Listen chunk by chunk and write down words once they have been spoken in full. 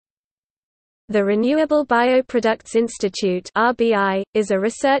The Renewable Bioproducts Institute (RBI) is a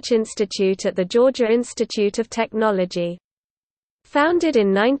research institute at the Georgia Institute of Technology. Founded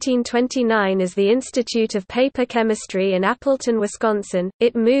in 1929 as the Institute of Paper Chemistry in Appleton, Wisconsin,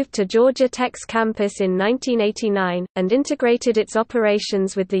 it moved to Georgia Tech's campus in 1989, and integrated its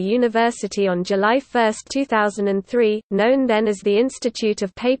operations with the university on July 1, 2003, known then as the Institute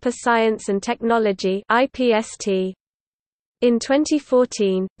of Paper Science and Technology (IPST). In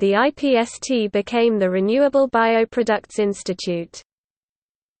 2014, the IPST became the Renewable Bioproducts Institute.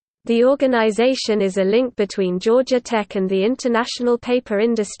 The organization is a link between Georgia Tech and the international paper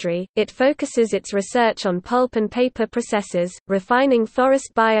industry. It focuses its research on pulp and paper processes, refining forest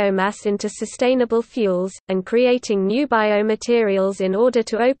biomass into sustainable fuels, and creating new biomaterials in order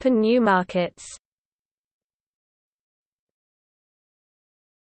to open new markets.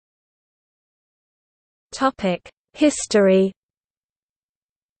 Topic: History.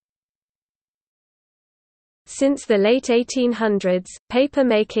 Since the late 1800s,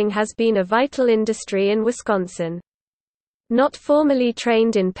 paper-making has been a vital industry in Wisconsin. Not formally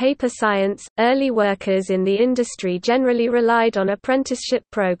trained in paper science, early workers in the industry generally relied on apprenticeship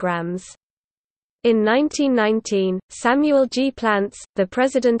programs. In 1919, Samuel G. Plantz, the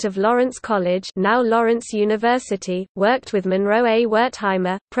president of Lawrence College, now Lawrence University, worked with Monroe A.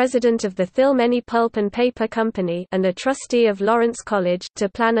 Wertheimer, president of the Thilmeny Pulp and Paper Company and a trustee of Lawrence College, to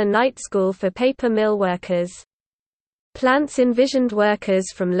plan a night school for paper mill workers. Plantz envisioned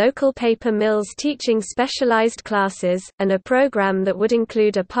workers from local paper mills teaching specialized classes, and a program that would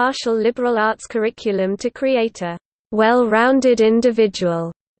include a partial liberal arts curriculum to create a well-rounded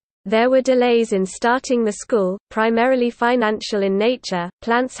individual. There were delays in starting the school, primarily financial in nature.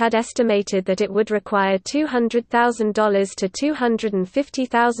 Plantz had estimated that it would require $200,000 to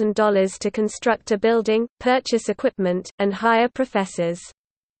 $250,000 to construct a building, purchase equipment, and hire professors.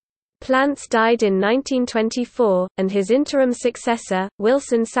 Plantz died in 1924, and his interim successor,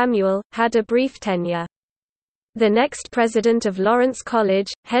 Wilson Samuel, had a brief tenure. The next president of Lawrence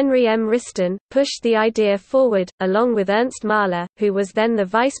College, Henry M. Riston, pushed the idea forward, along with Ernst Mahler, who was then the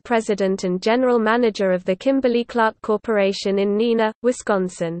vice president and general manager of the Kimberly-Clark Corporation in Neenah,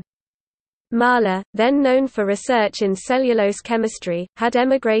 Wisconsin. Mahler, then known for research in cellulose chemistry, had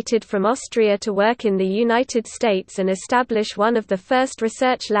emigrated from Austria to work in the United States and establish one of the first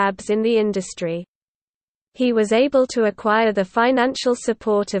research labs in the industry. He was able to acquire the financial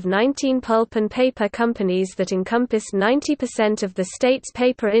support of 19 pulp and paper companies that encompassed 90% of the state's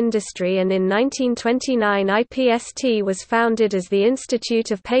paper industry, and in 1929 IPST was founded as the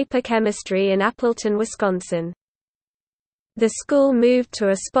Institute of Paper Chemistry in Appleton, Wisconsin. The school moved to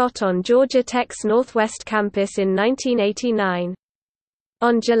a spot on Georgia Tech's Northwest campus in 1989.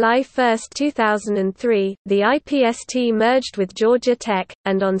 On July 1, 2003, the IPST merged with Georgia Tech,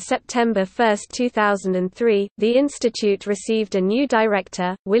 and on September 1, 2003, the institute received a new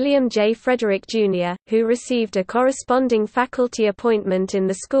director, William J. Frederick, Jr., who received a corresponding faculty appointment in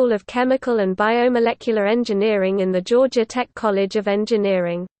the School of Chemical and Biomolecular Engineering in the Georgia Tech College of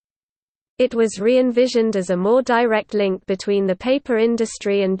Engineering. It was re-envisioned as a more direct link between the paper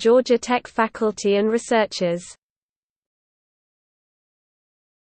industry and Georgia Tech faculty and researchers.